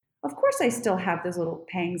Of course, I still have those little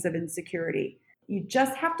pangs of insecurity. You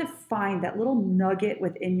just have to find that little nugget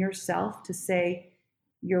within yourself to say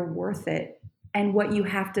you're worth it. And what you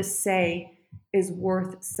have to say is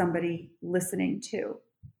worth somebody listening to.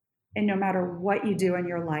 And no matter what you do in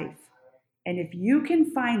your life, and if you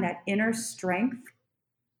can find that inner strength,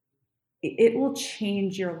 it will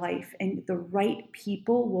change your life, and the right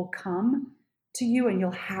people will come to you, and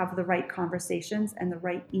you'll have the right conversations and the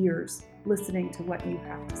right ears listening to what you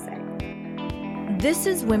have to say. This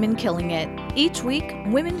is Women Killing It. Each week,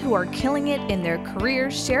 women who are killing it in their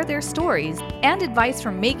careers share their stories and advice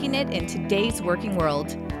from making it in today's working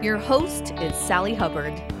world. Your host is Sally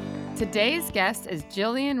Hubbard. Today's guest is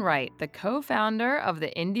Jillian Wright, the co-founder of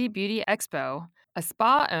the Indie Beauty Expo, a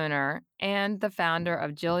spa owner, and the founder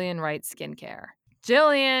of Jillian Wright Skincare.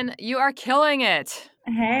 Jillian, you are killing it.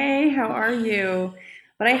 Hey, how are you?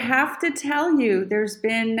 But I have to tell you, there's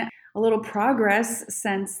been a little progress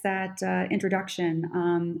since that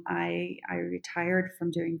introduction. I retired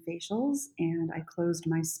from doing facials and I closed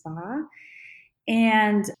my spa.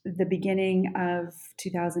 And the beginning of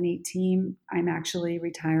 2018, I'm actually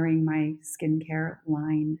retiring my skincare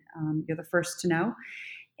line. You're the first to know.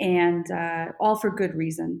 And all for good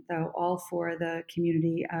reason, though, all for the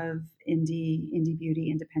community of indie beauty,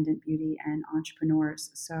 independent beauty, and entrepreneurs.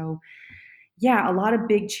 So, yeah, a lot of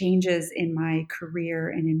big changes in my career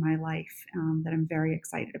and in my life that I'm very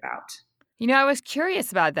excited about. You know, I was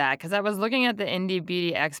curious about that because I was looking at the Indie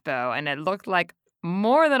Beauty Expo and it looked like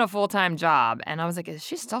more than a full-time job. And I was like, does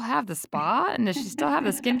she still have the spa? And does she still have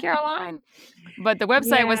the skincare line? But the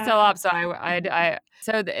website was still Yeah. up,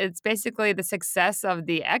 so it's basically the success of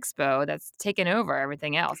the expo that's taken over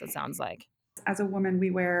everything else, it sounds like. As a woman,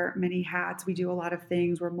 we wear many hats. We do a lot of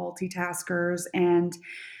things. We're multitaskers. And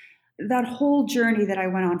that whole journey that I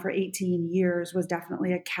went on for 18 years was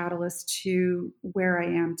definitely a catalyst to where I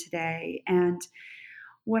am today. And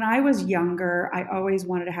when I was younger, I always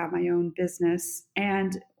wanted to have my own business.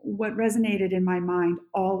 And what resonated in my mind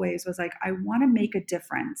always was like, I want to make a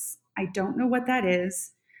difference. I don't know what that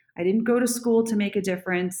is. I didn't go to school to make a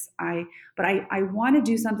difference. But I want to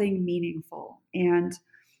do something meaningful. And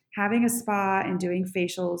having a spa and doing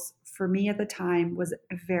facials for me at the time was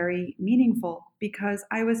very meaningful because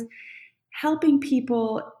I was helping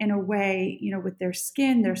people in a way, with their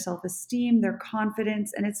skin, their self-esteem, their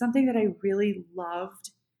confidence. And it's something that I really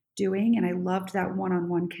loved doing. And I loved that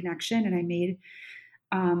one-on-one connection. And I made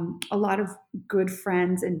a lot of good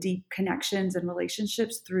friends and deep connections and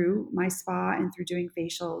relationships through my spa and through doing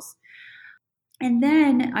facials. And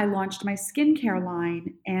then I launched my skincare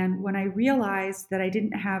line. And when I realized that I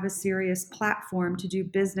didn't have a serious platform to do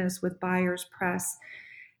business with buyers, press,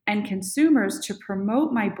 and consumers to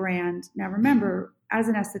promote my brand. Now, remember, as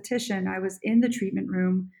an esthetician, I was in the treatment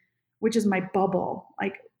room, which is my bubble.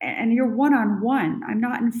 And you're one on one. I'm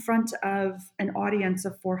not in front of an audience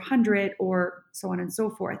of 400 or so on and so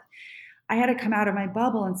forth. I had to come out of my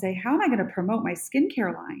bubble and say, how am I going to promote my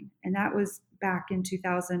skincare line? And that was back in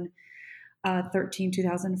 2013,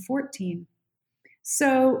 2014.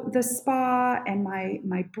 So the spa and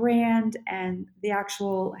my brand and the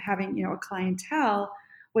actual having a clientele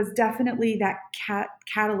was definitely that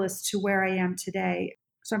catalyst to where I am today.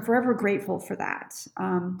 So I'm forever grateful for that.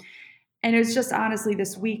 And it was just honestly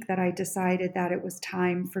this week that I decided that it was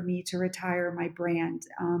time for me to retire my brand.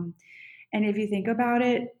 And if you think about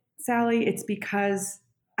it, Sally, it's because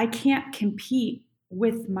I can't compete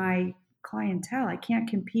with my clientele. I can't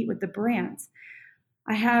compete with the brands.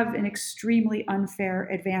 I have an extremely unfair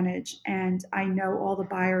advantage, and I know all the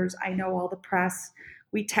buyers, I know all the press.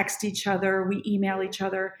 We text each other, we email each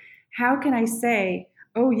other. How can I say,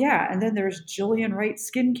 oh, yeah, and then there's Jillian Wright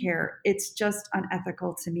Skincare? It's just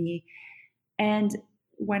unethical to me. And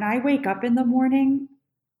when I wake up in the morning,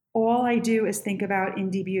 all I do is think about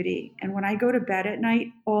indie beauty. And when I go to bed at night,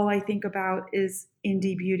 all I think about is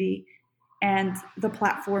indie beauty and the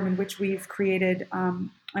platform in which we've created.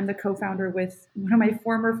 I'm the co-founder with one of my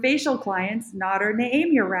former facial clients, Nader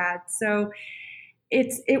Naim Murad. So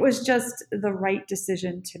it was just the right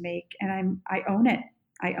decision to make, and I own it.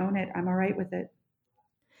 I own it. I'm all right with it.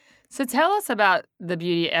 So tell us about the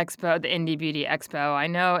Beauty Expo, the Indie Beauty Expo. I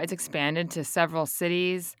know it's expanded to several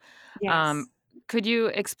cities. Um, Yes. could you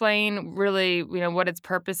explain really, what its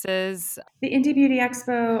purpose is? The Indie Beauty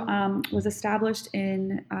Expo was established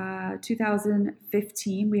in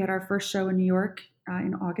 2015. We had our first show in New York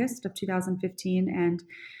in August of 2015, and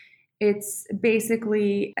it's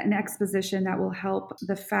basically an exposition that will help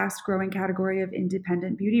the fast growing category of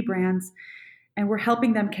independent beauty brands. And we're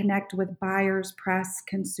helping them connect with buyers, press,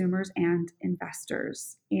 consumers, and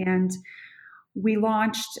investors. And We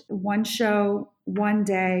launched one show one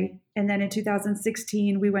day, and then in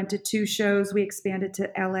 2016 we went to two shows. We expanded to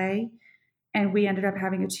LA, and we ended up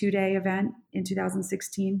having a 2-day event in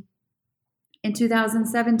 2016. In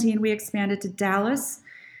 2017 we expanded to Dallas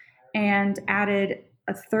and added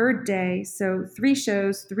a third day, so 3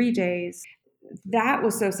 shows, 3 days. That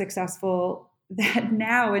was so successful that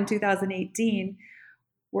now in 2018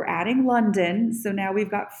 we're adding London. So now we've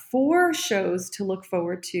got 4 shows to look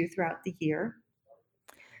forward to throughout the year.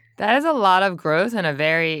 That is a lot of growth in a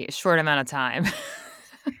very short amount of time.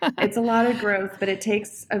 It's a lot of growth, but it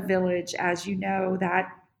takes a village, as you know, that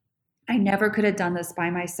I never could have done this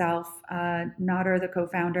by myself. Nader, the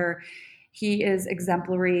co-founder, he is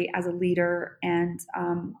exemplary as a leader, and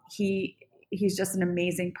he's just an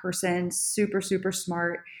amazing person, super, super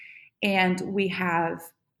smart. And we have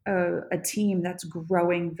a team that's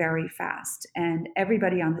growing very fast, and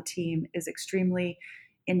everybody on the team is extremely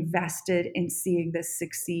invested in seeing this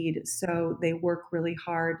succeed. So they work really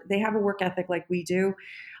hard. They have a work ethic like we do.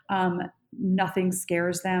 Um, Nothing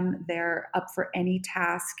scares them. They're up for any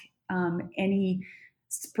task, any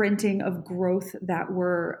sprinting of growth that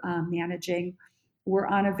we're managing. We're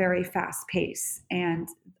on a very fast pace, and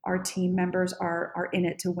our team members are in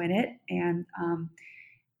it to win it. And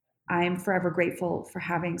I'm forever grateful for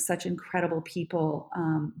having such incredible people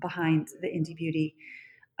behind the Indie Beauty.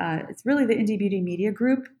 It's really the Indie Beauty Media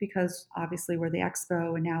Group, because obviously we're the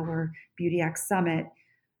expo and now we're Beauty X Summit.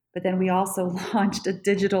 But then we also launched a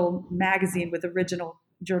digital magazine with original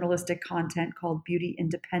journalistic content called Beauty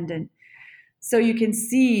Independent. So you can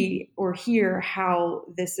see or hear how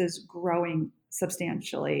this is growing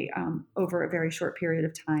substantially over a very short period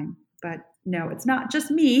of time. But no, it's not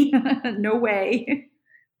just me. No way.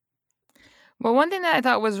 Well, one thing that I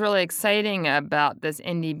thought was really exciting about this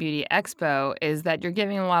Indie Beauty Expo is that you're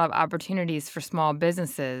giving a lot of opportunities for small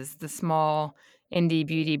businesses, the small indie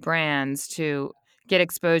beauty brands, to get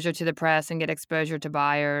exposure to the press and get exposure to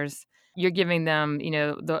buyers. You're giving them,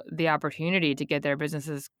 the opportunity to get their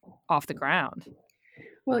businesses off the ground.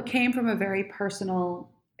 Well, it came from a very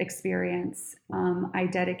personal experience. I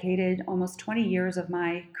dedicated almost 20 years of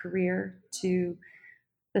my career to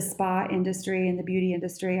the spa industry and the beauty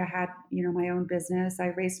industry. I had, my own business. I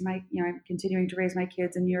raised I'm continuing to raise my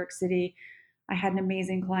kids in New York City. I had an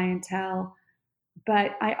amazing clientele,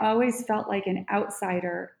 but I always felt like an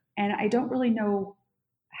outsider, and I don't really know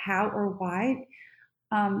how or why.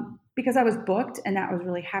 Because I was booked, and that was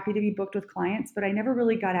really happy to be booked with clients, but I never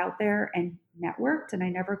really got out there and networked, and I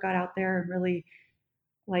never got out there and really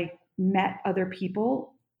like met other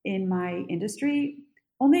people in my industry,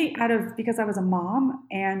 only out of because I was a mom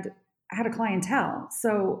and I had a clientele.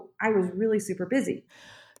 So I was really super busy.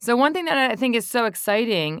 So one thing that I think is so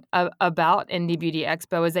exciting about Indie Beauty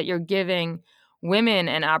Expo is that you're giving women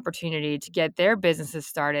an opportunity to get their businesses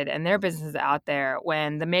started and their businesses out there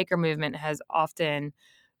when the maker movement has often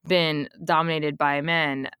been dominated by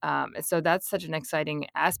men. So that's such an exciting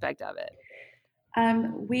aspect of it.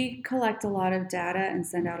 We collect a lot of data and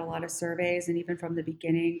send out a lot of surveys. And even from the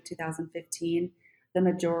beginning, 2015, the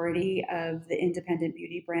majority of the independent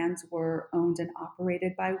beauty brands were owned and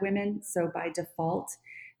operated by women. So by default,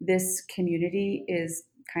 this community is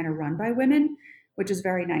kind of run by women, which is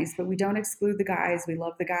very nice. But we don't exclude the guys. We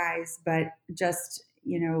love the guys, but just,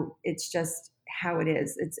 it's just how it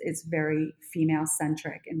is. It's very female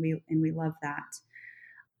centric, and we love that.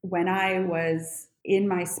 When I was in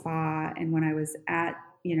my spa and when I was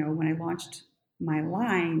when I launched my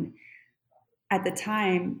line, at the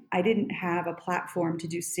time, I didn't have a platform to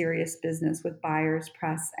do serious business with buyers,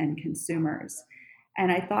 press, and consumers. And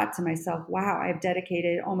I thought to myself, wow, I've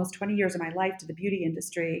dedicated almost 20 years of my life to the beauty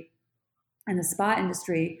industry and the spa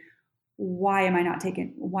industry. Why am I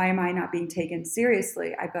not being taken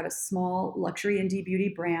seriously? I've got a small luxury indie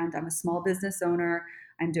beauty brand. I'm a small business owner.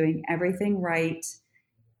 I'm doing everything right.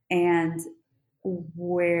 And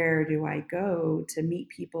where do I go to meet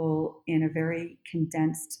people in a very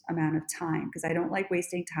condensed amount of time? Because I don't like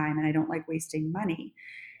wasting time and I don't like wasting money.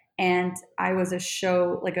 And I was a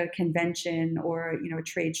show, like a convention or, a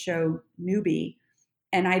trade show newbie,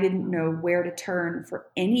 and I didn't know where to turn for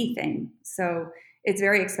anything. So it's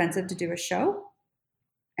very expensive to do a show.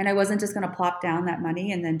 And I wasn't just going to plop down that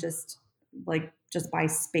money and then just buy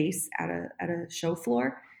space at a show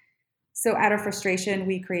floor. So out of frustration,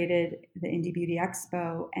 we created the Indie Beauty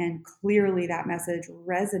Expo, and clearly that message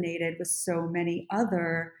resonated with so many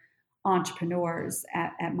other entrepreneurs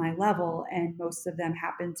at my level, and most of them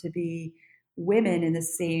happened to be women in the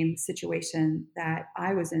same situation that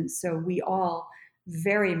I was in. So we all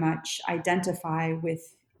very much identify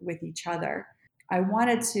with each other. I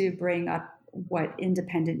wanted to bring up what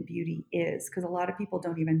independent beauty is, because a lot of people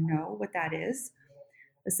don't even know what that is.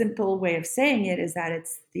 A simple way of saying it is that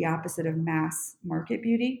it's the opposite of mass market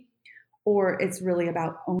beauty, or it's really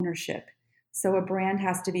about ownership. So a brand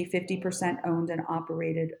has to be 50% owned and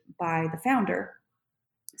operated by the founder.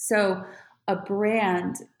 So a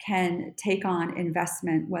brand can take on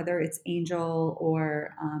investment, whether it's angel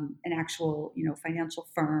or an actual, financial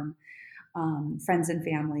firm, friends and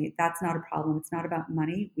family. That's not a problem. It's not about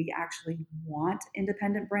money. We actually want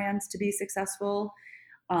independent brands to be successful.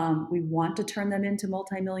 We want to turn them into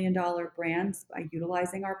multi-million dollar brands by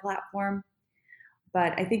utilizing our platform.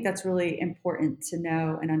 But I think that's really important to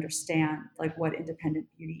know and understand, like, what independent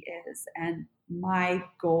beauty is. And my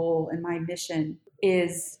goal and my mission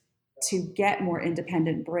is to get more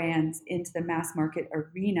independent brands into the mass market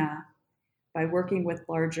arena by working with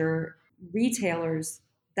larger retailers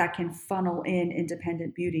that can funnel in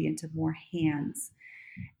independent beauty into more hands.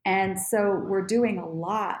 And so we're doing a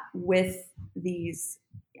lot with these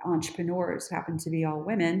entrepreneurs who happen to be all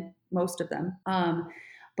women, most of them.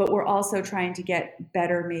 But we're also trying to get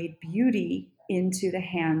better made beauty into the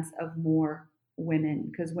hands of more women,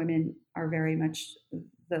 because women are very much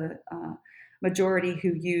the majority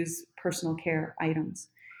who use personal care items.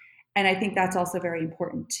 And I think that's also very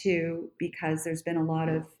important too, because there's been a lot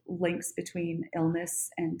of links between illness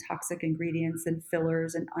and toxic ingredients and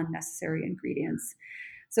fillers and unnecessary ingredients.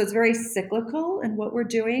 So it's very cyclical in what we're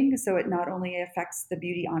doing. So it not only affects the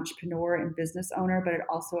beauty entrepreneur and business owner, but it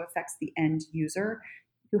also affects the end user,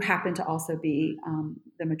 who happen to also be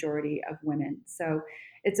the majority of women. So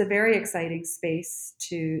it's a very exciting space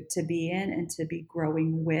to be in and to be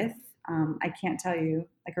growing with. I can't tell you,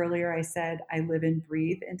 like earlier I said, I live and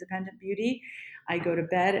breathe independent beauty. I go to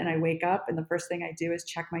bed and I wake up, and the first thing I do is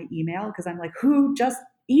check my email, because I'm like, who just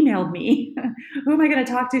emailed me? Who am I going to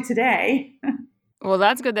talk to today? Well,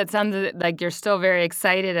 that's good. That sounds like you're still very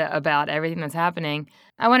excited about everything that's happening.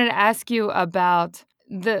 I wanted to ask you about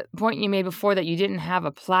the point you made before that you didn't have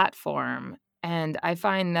a platform. And I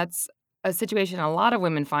find that's a situation a lot of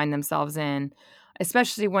women find themselves in,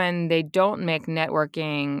 especially when they don't make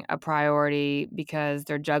networking a priority because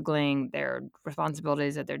they're juggling their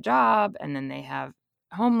responsibilities at their job and then they have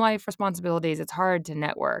home life responsibilities. It's hard to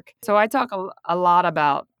network. So I talk a lot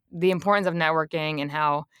about the importance of networking and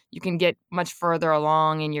how you can get much further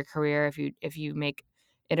along in your career if you make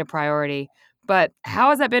it a priority. But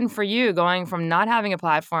how has that been for you, going from not having a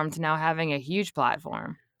platform to now having a huge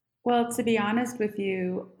platform? Well, to be honest with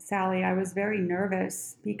you, Sally, I was very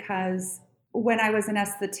nervous because when I was an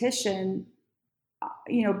esthetician,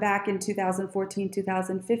 back in 2014,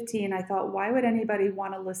 2015, I thought, why would anybody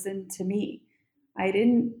want to listen to me? I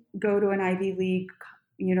didn't go to an Ivy League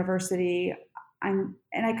university. And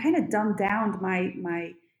I kind of dumbed down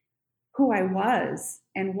my who I was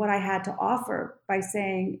and what I had to offer by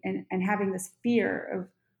saying and having this fear of,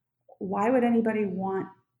 why would anybody want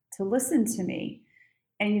to listen to me?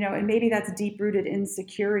 And maybe that's deep rooted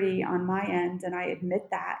insecurity on my end, and I admit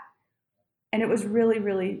that. And it was really,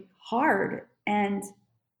 really hard. And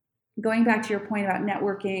going back to your point about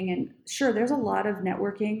networking, and sure, there's a lot of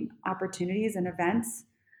networking opportunities and events,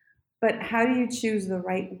 but how do you choose the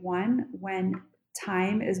right one when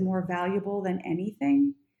time is more valuable than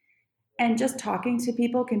anything? And just talking to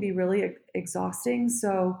people can be really exhausting.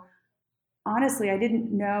 So honestly, I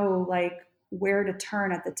didn't know, like, where to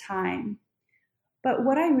turn at the time. But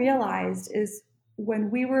what I realized is,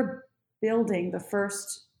 when we were building the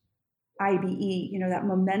first IBE, that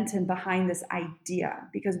momentum behind this idea,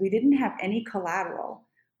 because we didn't have any collateral.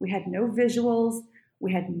 We had no visuals,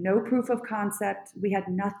 we had no proof of concept, we had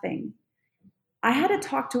nothing. I had to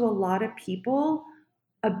talk to a lot of people,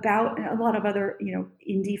 about a lot of other,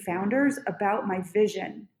 indie founders, about my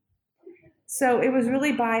vision. So it was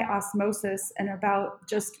really by osmosis and about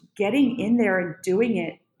just getting in there and doing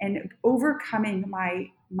it and overcoming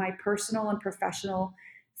my personal and professional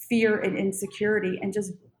fear and insecurity, and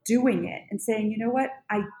just doing it and saying, you know what?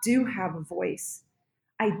 I do have a voice.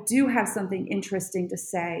 I do have something interesting to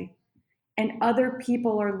say, and other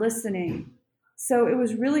people are listening. So it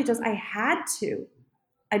was really just, I had to.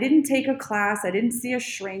 I didn't take a class. I didn't see a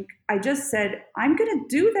shrink. I just said, I'm going to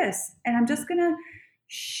do this, and I'm just going to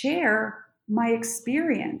share my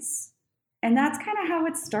experience. And that's kind of how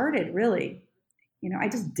it started, really. I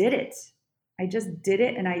just did it. I just did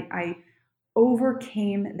it, and I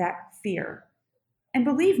overcame that fear. And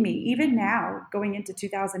believe me, even now, going into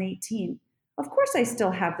 2018, of course, I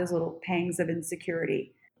still have those little pangs of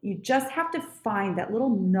insecurity. You just have to find that little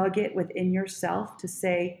nugget within yourself to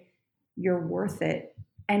say, you're worth it.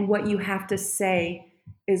 And what you have to say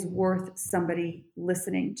is worth somebody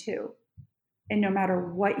listening to. and no matter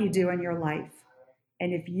what you do in your life.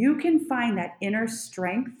 And if you can find that inner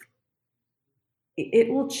strength,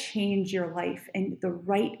 it will change your life, and the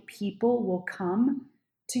right people will come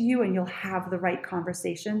to you, and you'll have the right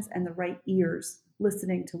conversations and the right ears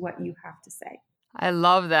listening to what you have to say. I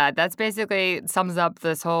love that. That's basically sums up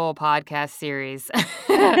this whole podcast series.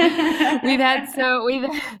 We've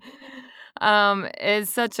it's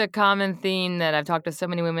such a common theme that I've talked to so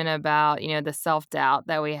many women about, the self-doubt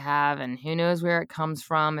that we have and who knows where it comes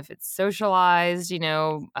from, if it's socialized,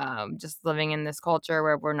 just living in this culture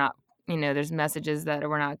where we're not, there's messages that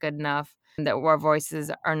we're not good enough, that our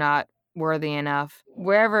voices are not worthy enough.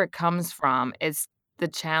 Wherever it comes from, it's the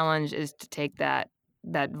challenge is to take that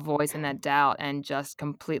voice and that doubt and just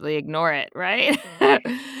completely ignore it, right? Yeah,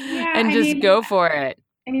 And just go for it.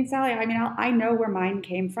 Sally, I know where mine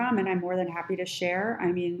came from, and I'm more than happy to share.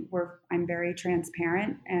 I'm very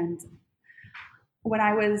transparent. And when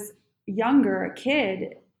I was younger, a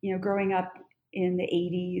kid, growing up in the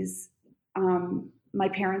 80s, my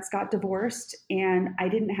parents got divorced, and I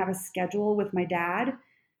didn't have a schedule with my dad,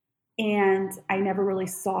 and I never really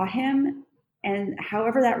saw him. And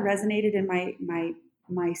however that resonated in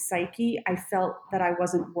my psyche, I felt that I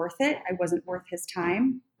wasn't worth it. I wasn't worth his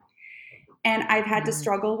time. And I've had to Mhm.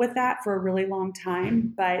 struggle with that for a really long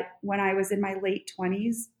time. But when I was in my late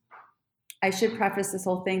 20s, I should preface this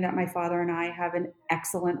whole thing that my father and I have an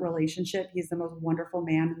excellent relationship. He's the most wonderful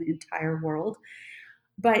man in the entire world.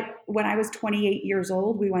 But when I was 28 years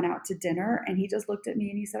old, we went out to dinner, and he just looked at me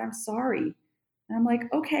and he said, "I'm sorry." And I'm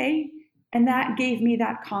like, "Okay." And that gave me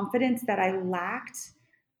that confidence that I lacked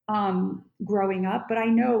growing up.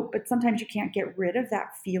 But sometimes you can't get rid of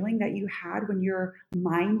that feeling that you had when your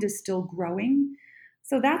mind is still growing.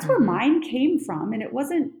 So that's where Mhm. mine came from. And it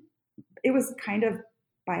was kind of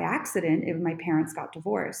by accident. My parents got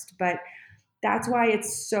divorced. But that's why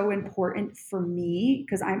it's so important for me,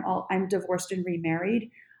 because I'm divorced and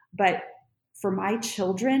remarried. But for my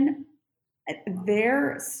children,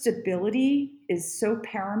 their stability is so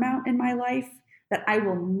paramount in my life that I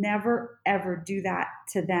will never ever do that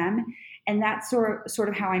to them. And that's sort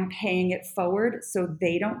of how I'm paying it forward, so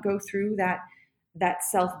they don't go through that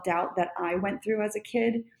self-doubt that I went through as a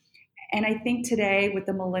kid. And I think today with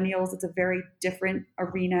the millennials, it's a very different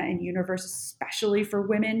arena and universe, especially for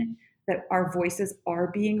women, that our voices are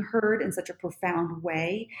being heard in such a profound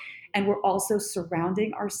way. And we're also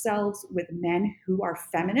surrounding ourselves with men who are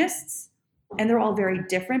feminists, and they're all very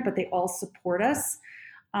different, but they all support us.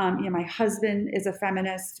 My husband is a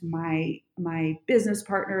feminist. My business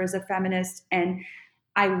partner is a feminist, and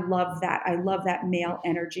I love that. I love that male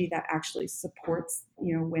energy that actually supports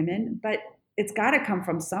women. But it's got to come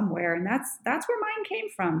from somewhere, and that's where mine came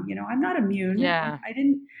from. I'm not immune. Yeah. I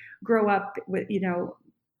didn't grow up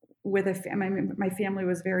with a family. My family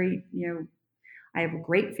was very I have a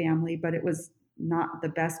great family, but it was not the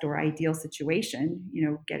best or ideal situation,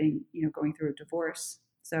 getting, going through a divorce.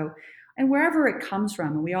 So, and wherever it comes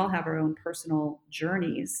from, and we all have our own personal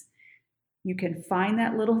journeys, you can find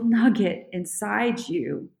that little nugget inside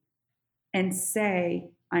you and say,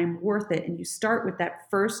 "I'm worth it." And you start with that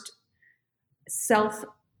first self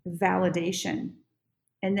validation.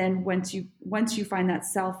 And then once you find that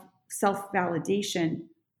self validation,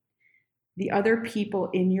 the other people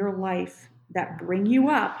in your life that bring you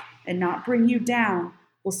up and not bring you down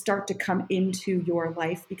will start to come into your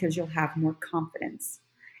life because you'll have more confidence.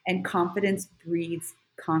 And confidence breeds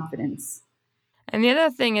confidence. And the other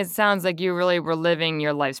thing, it sounds like you really were living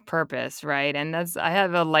your life's purpose, right? And I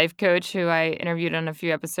have a life coach who I interviewed on a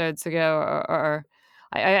few episodes ago, or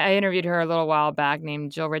I interviewed her a little while back,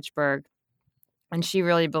 named Jill Richberg, and she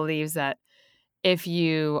really believes that if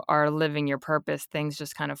you are living your purpose, things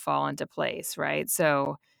just kind of fall into place, right?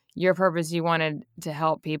 So your purpose, you wanted to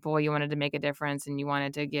help people, you wanted to make a difference, and you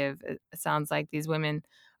wanted to give, it sounds like, these women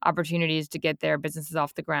opportunities to get their businesses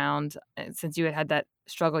off the ground, since you had that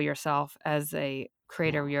struggle yourself as a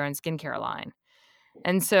creator of your own skincare line.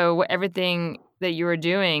 And so everything that you were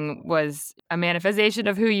doing was a manifestation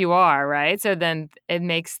of who you are, right? So then it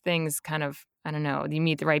makes things kind of, I don't know, you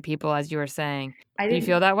meet the right people, as you were saying. Do you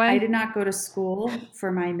feel that I way? did not go to school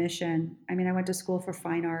for my mission. I went to school for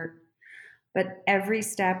fine art, but every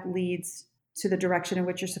step leads to the direction in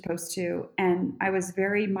which you're supposed to. And I was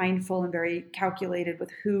very mindful and very calculated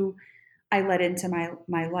with who I let into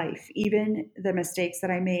my life. Even the mistakes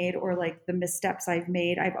that I made, or like the missteps I've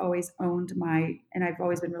made, I've always owned and I've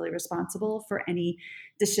always been really responsible for any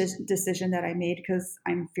decision that I made, because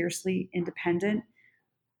I'm fiercely independent.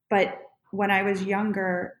 But when I was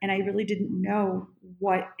younger and I really didn't know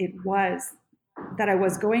what it was that I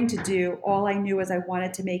was going to do, all I knew was I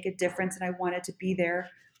wanted to make a difference and I wanted to be there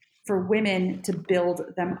for women to build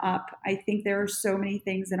them up. I think there are so many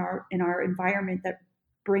things in our environment that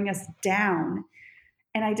bring us down.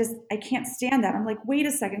 And I can't stand that. I'm like, wait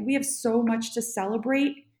a second, we have so much to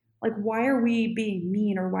celebrate. Like, why are we being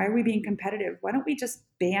mean, or why are we being competitive? Why don't we just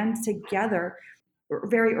band together?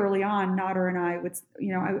 Very early on, Nader and I would,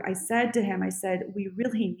 I said to him, I said, we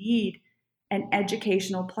really need an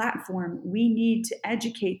educational platform. We need to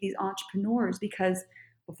educate these entrepreneurs, because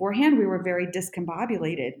beforehand we were very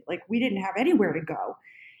discombobulated. Like, we didn't have anywhere to go.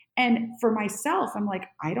 And for myself, I'm like,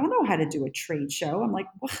 I don't know how to do a trade show. I'm like,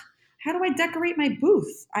 well, how do I decorate my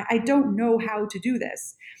booth? I don't know how to do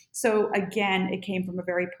this. So again, it came from a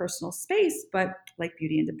very personal space, but like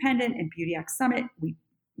Beauty Independent and Beauty X Summit, we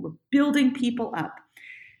were building people up.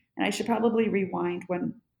 And I should probably rewind.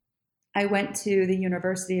 When I went to the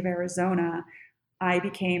University of Arizona, I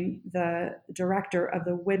became the director of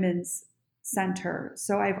the Women's Center.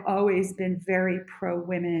 So I've always been very pro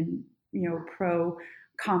women, pro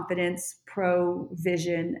confidence, pro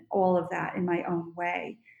vision, all of that in my own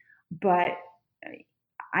way. But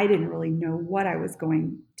I didn't really know what I was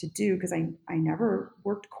going to do, because I never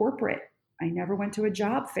worked corporate. I never went to a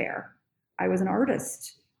job fair. I was an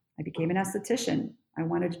artist. I became an esthetician. I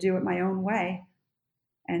wanted to do it my own way.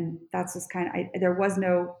 And that's just there was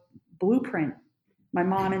no blueprint. My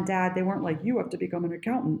mom and dad, they weren't like, you have to become an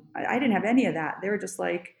accountant. I didn't have any of that. They were just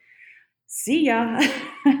like, see ya,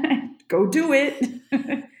 go do it.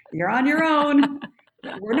 You're on your own.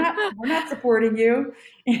 We're not supporting you.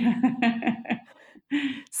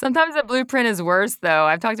 Sometimes the blueprint is worse, though.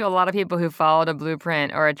 I've talked to a lot of people who followed a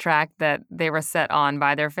blueprint or a track that they were set on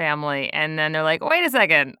by their family, and then they're like, wait a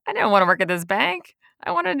second, I didn't want to work at this bank.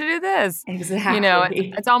 I wanted to do this. It's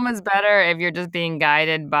Exactly. almost better if you're just being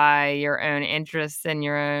guided by your own interests and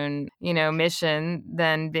your own, mission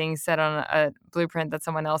than being set on a blueprint that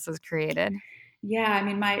someone else has created. Yeah, I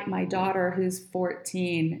mean, my daughter, who's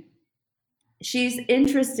 14, she's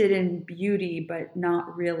interested in beauty, but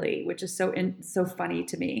not really, which is so funny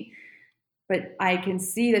to me. But I can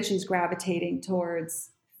see that she's gravitating towards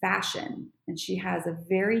fashion, and she has a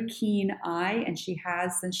very keen eye, and she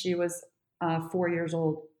has since she was 4 years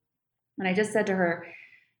old. And I just said to her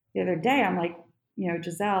the other day, I'm like,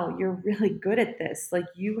 Giselle, you're really good at this. Like,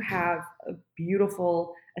 you have a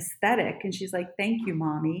beautiful aesthetic. And she's like, thank you,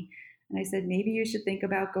 mommy. And I said, maybe you should think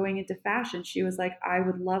about going into fashion. She was like, I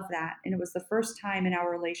would love that. And it was the first time in our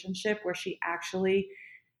relationship where she actually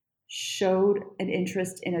showed an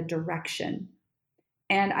interest in a direction.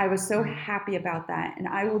 And I was so happy about that. And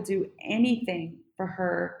I will do anything for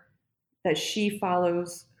her that she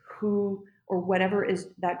follows who or whatever is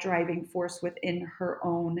that driving force within her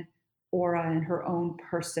own aura and her own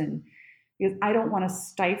person. Because I don't want to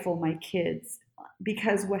stifle my kids.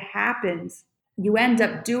 Because what happens, you end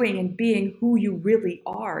up doing and being who you really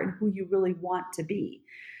are and who you really want to be.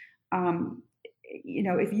 Um,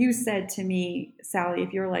 if you said to me, Sally,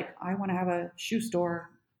 if you're like, I want to have a shoe store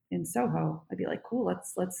in Soho, I'd be like, cool,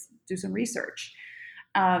 let's do some research.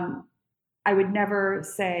 I would never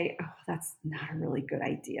say, oh, that's not a really good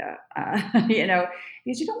idea, because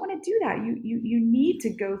you don't want to do that. You need to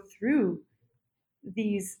go through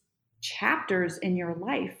these chapters in your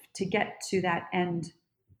life to get to that end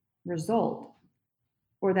result,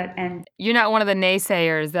 or that end. You're not one of the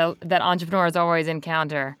naysayers that entrepreneurs always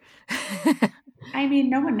encounter. I mean,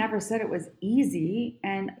 no one never said it was easy,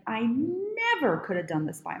 and I never could have done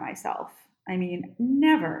this by myself. I mean,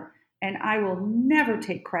 never. And I will never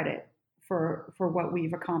take credit for what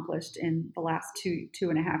we've accomplished in the last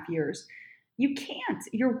 2.5 years. You can't.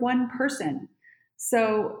 You're one person.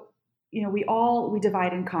 So, we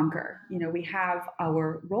divide and conquer. We have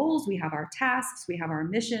our roles, we have our tasks, we have our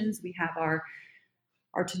missions, we have our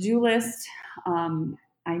to-do list.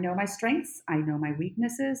 I know my strengths, I know my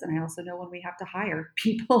weaknesses, and I also know when we have to hire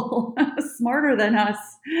people smarter than us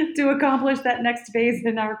to accomplish that next phase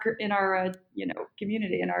in our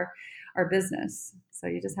community, in our business. So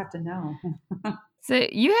you just have to know. So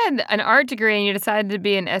you had an art degree and you decided to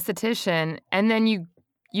be an esthetician, and then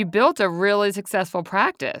you built a really successful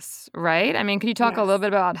practice, right? I mean, could you talk a little Yes. bit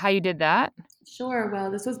about how you did that? Sure. Well,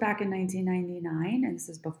 this was back in 1999, and this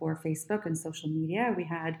is before Facebook and social media. We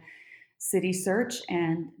had City Search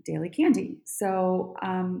and Daily Candy. So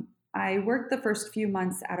I worked the first few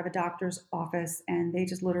months out of a doctor's office, and they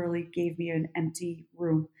just literally gave me an empty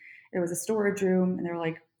room. It was a storage room, and they were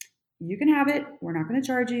like, you can have it. We're not going to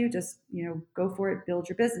charge you. Just, go for it, build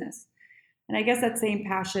your business. And I guess that same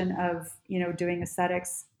passion of, doing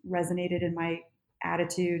aesthetics resonated in my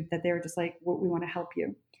attitude, that they were just like, well, we want to help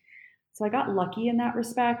you. So I got lucky in that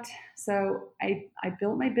respect. So I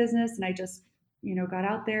built my business, and I just, got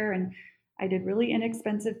out there, and I did really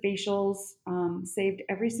inexpensive facials, saved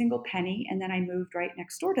every single penny, and then I moved right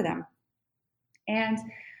next door to them. And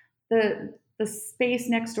the space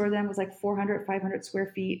next door to them was like 400, 500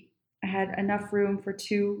 square feet. I had enough room for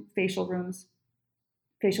two facial rooms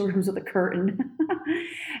with a curtain.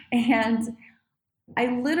 And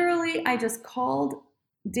I just called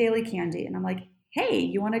Daily Candy and I'm like, hey,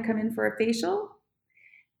 you want to come in for a facial?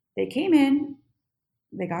 They came in,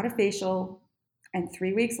 they got a facial, and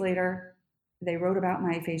 3 weeks later, they wrote about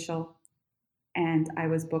my facial, and I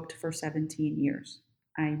was booked for 17 years.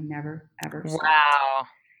 I never, ever stopped. Wow.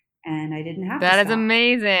 And I didn't have to That is stop.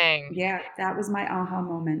 amazing. Yeah, that was my aha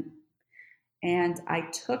moment. And I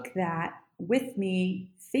took that with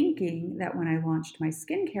me, thinking that when I launched my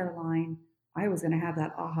skincare line, I was going to have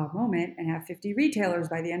that aha moment and have 50 retailers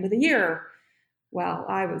by the end of the year. Well,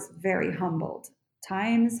 I was very humbled.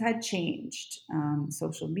 Times had changed.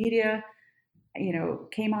 Social media,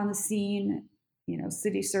 came on the scene.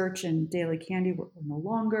 City Search and Daily Candy were no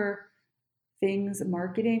longer things.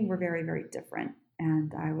 Marketing were very, very different.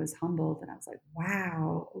 And I was humbled, and I was like,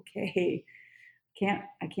 wow, okay,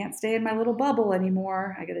 I can't stay in my little bubble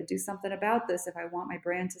anymore. I got to do something about this if I want my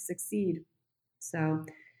brand to succeed. So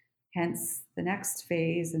hence the next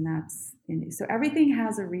phase, and so everything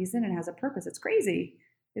has a reason and has a purpose. It's crazy.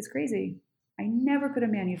 It's crazy. I never could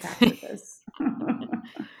have manufactured this.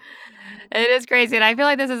 It is crazy, and I feel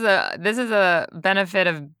like this is a benefit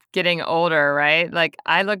of getting older, right? Like,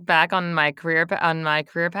 I look back on my career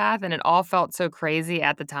path, and it all felt so crazy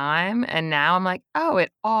at the time, and now I'm like, "Oh,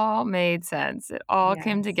 it all made sense. It all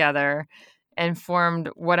came Yes, together and formed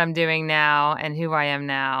what I'm doing now and who I am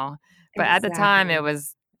now." But at the time, it exactly.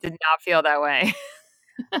 was did not feel that way.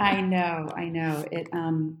 I know. I know.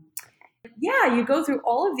 Yeah, you go through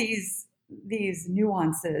all of these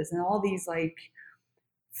nuances and all these like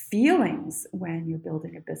feelings when you're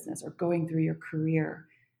building a business or going through your career.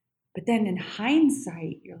 But then in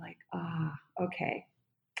hindsight, you're like, okay,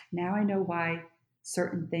 now I know why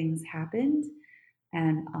certain things happened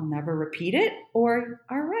and I'll never repeat it. Or,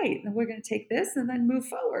 all right, then we're going to take this and then move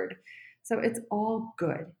forward. So it's all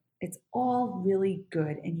good. It's all really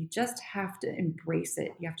good. And you just have to embrace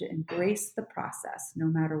it. You have to embrace the process no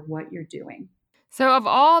matter what you're doing. So, of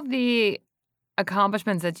all the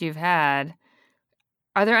accomplishments that you've had,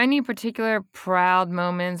 are there any particular proud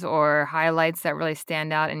moments or highlights that really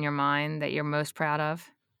stand out in your mind that you're most proud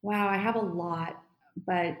of? Wow, I have a lot.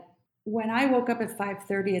 But when I woke up at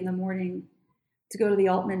 5:30 in the morning to go to the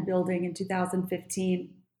Altman building in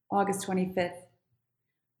 2015, August 25th,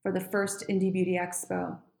 for the first Indie Beauty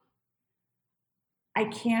Expo, I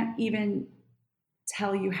can't even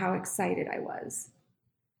tell you how excited I was.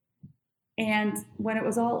 And when it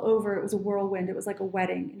was all over, it was a whirlwind. It was like a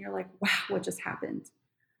wedding. And you're like, wow, what just happened?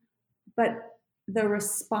 But the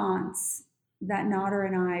response that Nader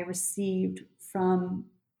and I received from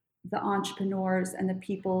the entrepreneurs and the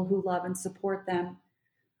people who love and support them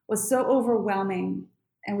was so overwhelming.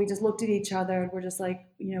 And we just looked at each other and we're just like,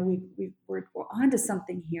 we're onto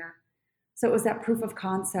something here. So it was that proof of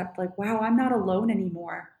concept, like, wow, I'm not alone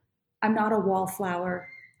anymore. I'm not a wallflower.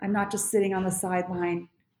 I'm not just sitting on the sideline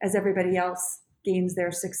as everybody else gains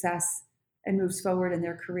their success and moves forward in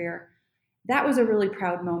their career. That was a really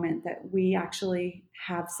proud moment that we actually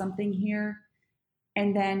have something here.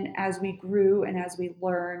 And then as we grew and as we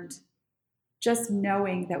learned, just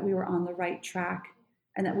knowing that we were on the right track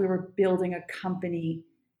and that we were building a company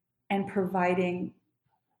and providing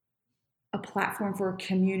a platform for a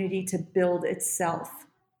community to build itself.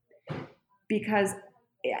 Because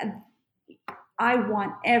I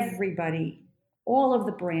want everybody, all of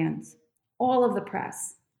the brands, all of the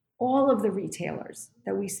press, all of the retailers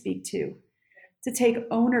that we speak to take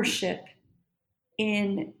ownership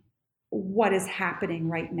in what is happening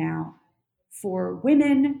right now for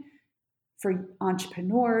women, for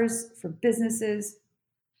entrepreneurs, for businesses.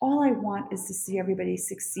 All I want is to see everybody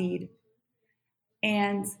succeed.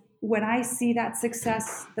 And when I see that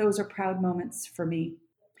success, those are proud moments for me.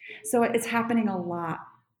 So it's happening a lot.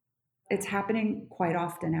 It's happening quite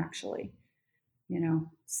often, actually.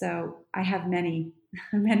 So I have many,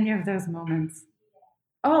 many of those moments.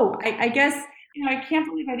 Oh, I guess, I can't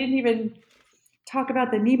believe I didn't even talk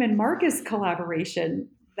about the Neiman Marcus collaboration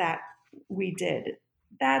that we did.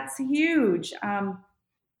 That's huge.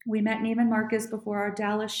 We met Neiman Marcus before our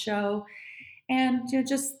Dallas show, and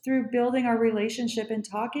just through building our relationship and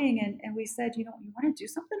talking, and we said, you want to do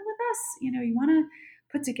something with us? You want to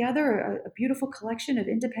put together a beautiful collection of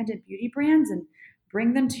independent beauty brands and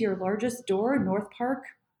bring them to your largest door, North Park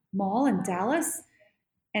Mall in Dallas?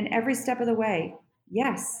 And every step of the way,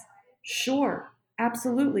 yes, sure,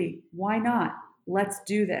 absolutely, why not? Let's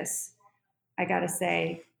do this. I got to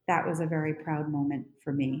say, that was a very proud moment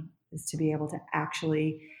for me, is to be able to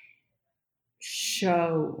actually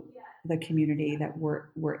show the community that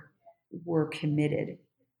we're committed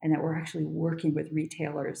and that we're actually working with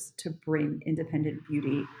retailers to bring independent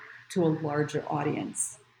beauty to a larger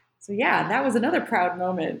audience. So yeah, that was another proud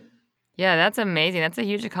moment. Yeah, that's amazing. That's a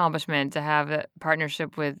huge accomplishment to have a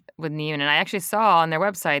partnership with Neiman, and I actually saw on their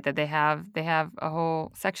website that they have a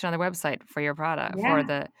whole section on their website for your product for Yeah,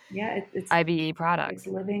 the yeah, IBE it's products.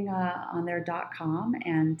 living on their .com,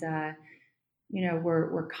 and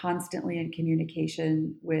we're constantly in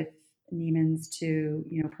communication with Neiman's to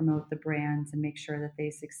promote the brands and make sure that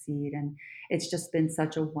they succeed. And it's just been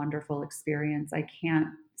such a wonderful experience. I can't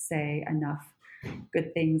say enough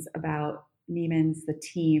good things about Neiman's, the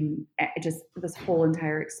team. Just this whole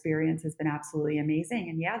entire experience has been absolutely amazing.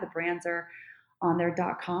 And yeah, the brands are on their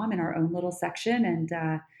 .com in our own little section, and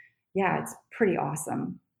yeah, it's pretty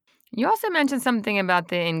awesome. You also mentioned something about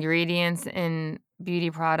the ingredients in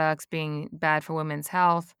beauty products being bad for women's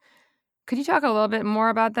health. Could you talk a little bit more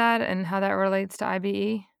about that and how that relates to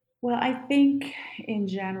IBE? Well, I think in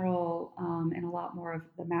general, in a lot more of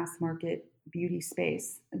the mass market beauty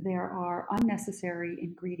space, there are unnecessary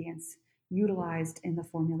ingredients utilized in the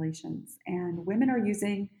formulations. And women are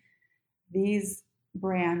using these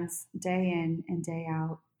brands day in and day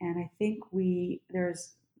out. And I think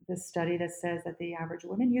there's this study that says that the average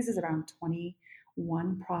woman uses around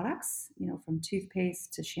 21 products, from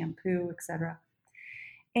toothpaste to shampoo, etc.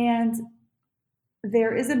 And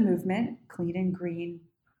there is a movement, clean and green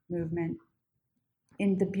movement,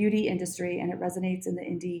 in the beauty industry, and it resonates in the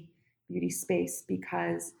indie beauty space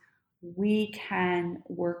because we can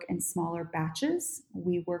work in smaller batches.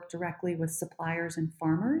 We work directly with suppliers and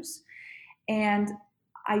farmers. And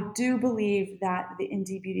I do believe that the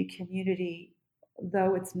indie beauty community,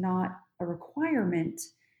 though it's not a requirement,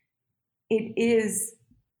 it is,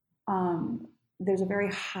 there's a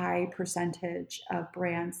very high percentage of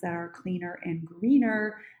brands that are cleaner and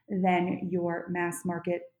greener than your mass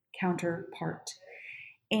market counterpart.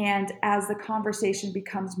 And as the conversation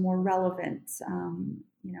becomes more relevant,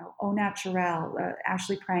 Au Naturel,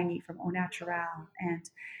 Ashley Prangy from Au Naturel, and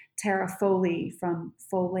Tara Foley from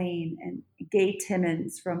Folane, and Gay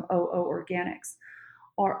Timmons from OO Organics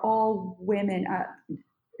are all women.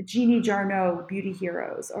 Jeannie Jarneau, Beauty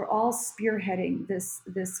Heroes, are all spearheading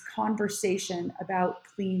this conversation about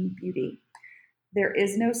clean beauty. There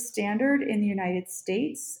is no standard in the United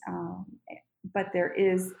States, but there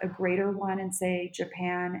is a greater one in, say,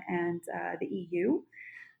 Japan and the EU.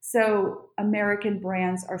 So American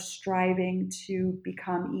brands are striving to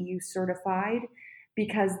become EU certified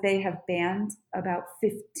because they have banned about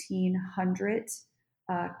 1,500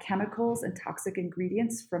 chemicals and toxic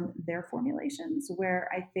ingredients from their formulations, where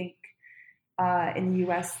I think in the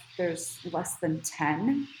US there's less than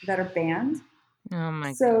 10 that are banned. Oh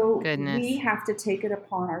my So we goodness. have to take it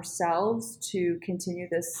upon ourselves to continue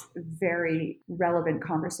this very relevant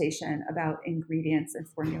conversation about ingredients and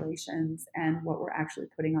formulations and what we're actually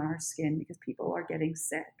putting on our skin, because people are getting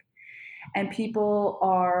sick and people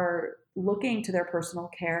are looking to their personal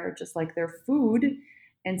care just like their food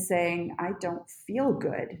and saying, I don't feel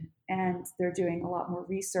good. And they're doing a lot more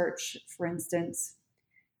research. For instance,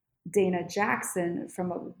 Dana Jackson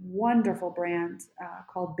from a wonderful brand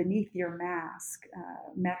called Beneath Your Mask.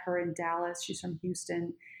 Met her in Dallas. She's from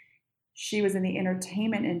Houston. She was in the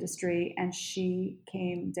entertainment industry and she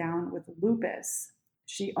came down with lupus.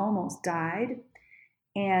 She almost died,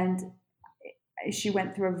 and she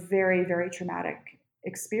went through a very, very traumatic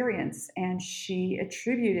experience, and she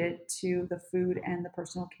attributed it to the food and the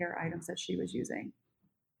personal care items that she was using.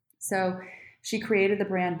 So she created the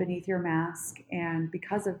brand Beneath Your Mask, and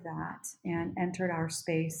because of that, and entered our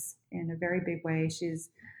space in a very big way. She's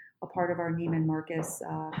a part of our Neiman Marcus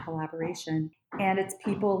collaboration. And it's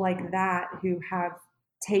people like that who have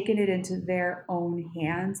taken it into their own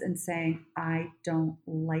hands and saying, I don't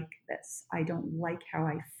like this. I don't like how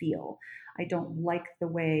I feel. I don't like the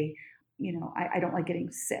way, I don't like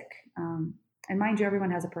getting sick. And mind you,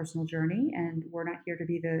 everyone has a personal journey, and we're not here to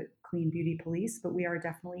be the clean beauty police, but we are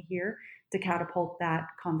definitely here to catapult that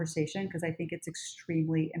conversation because I think it's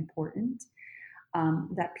extremely important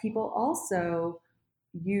that people also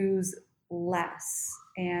use less.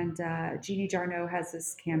 And Jeannie Jarneau has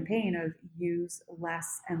this campaign of use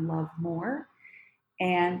less and love more.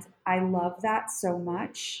 And I love that so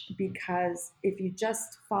much because if you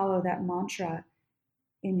just follow that mantra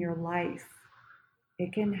in your life,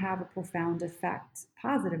 it can have a profound effect,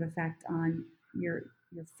 positive effect on your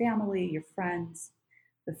family, your friends,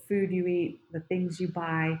 the food you eat, the things you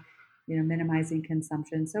buy, minimizing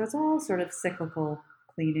consumption. So it's all sort of cyclical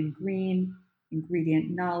clean and green,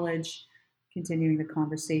 ingredient knowledge, continuing the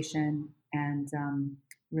conversation, and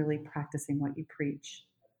really practicing what you preach.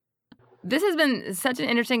 This has been such an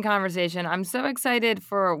interesting conversation. I'm so excited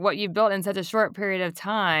for what you've built in such a short period of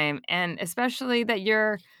time, and especially that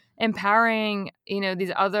you're empowering,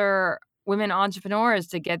 these other women entrepreneurs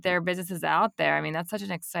to get their businesses out there. I mean, that's such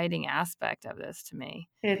an exciting aspect of this to me.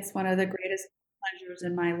 It's one of the greatest pleasures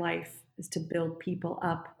in my life is to build people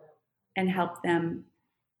up and help them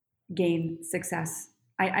gain success.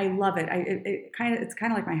 I love it. It's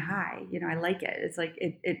kind of like my high. I like it. It's like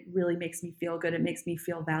it really makes me feel good. It makes me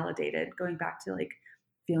feel validated. Going back to like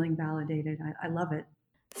feeling validated. I love it.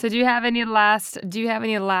 So do you have any last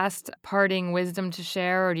parting wisdom to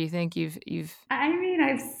share, or do you think you've I mean,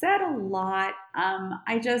 I've said a lot. I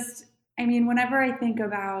mean, whenever I think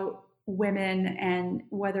about women and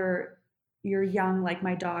whether you're young like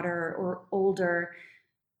my daughter or older,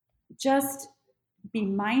 just be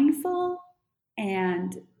mindful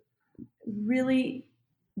and really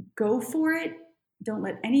go for it. Don't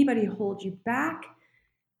let anybody hold you back.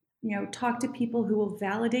 Talk to people who will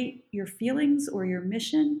validate your feelings or your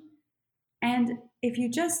mission. And if you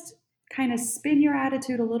just kind of spin your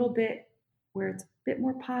attitude a little bit where it's a bit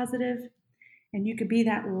more positive and you could be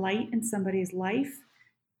that light in somebody's life,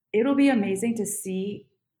 it'll be amazing to see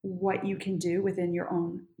what you can do within your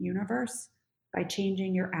own universe by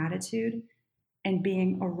changing your attitude and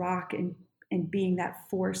being a rock and being that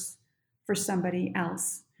force for somebody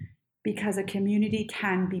else. Because a community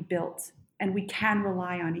can be built and we can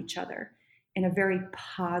rely on each other in a very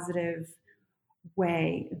positive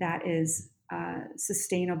way that is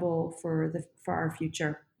sustainable for our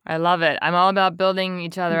future. I love it. I'm all about building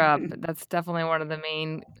each other up. That's definitely one of the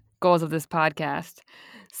main goals of this podcast.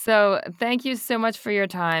 So thank you so much for your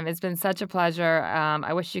time. It's been such a pleasure.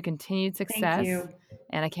 I wish you continued Thank success, you.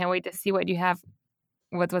 and I can't wait to see what you have,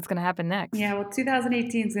 what's going to happen next. Yeah, well,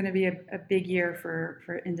 2018 is going to be a big year for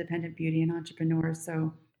independent beauty and entrepreneurs.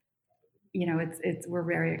 So, it's we're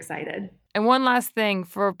very excited. And one last thing,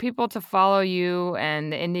 for people to follow you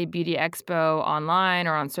and the Indie Beauty Expo online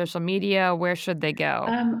or on social media, where should they go?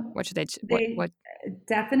 What should they? They What?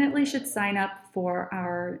 definitely should sign up for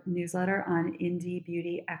our newsletter on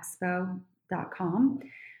indiebeautyexpo.com.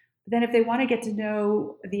 Then, if they want to get to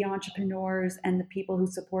know the entrepreneurs and the people who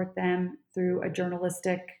support them through a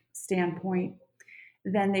journalistic standpoint,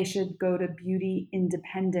 then they should go to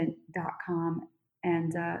beautyindependent.com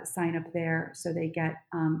and sign up there so they get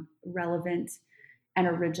relevant and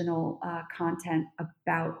original content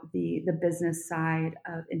about the business side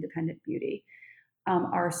of independent beauty.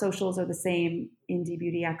 Our socials are the same: Indie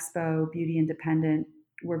Beauty Expo, Beauty Independent.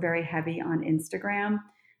 We're very heavy on Instagram,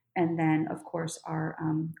 and then of course our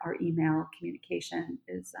email communication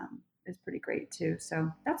is pretty great too.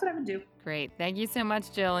 So that's what I would do. Great. Thank you so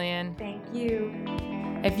much, Jillian. Thank you.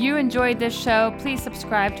 If you enjoyed this show, please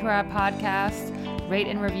subscribe to our podcast, rate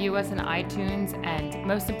and review us on iTunes, and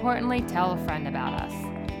most importantly, tell a friend about us.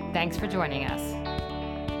 Thanks for joining us.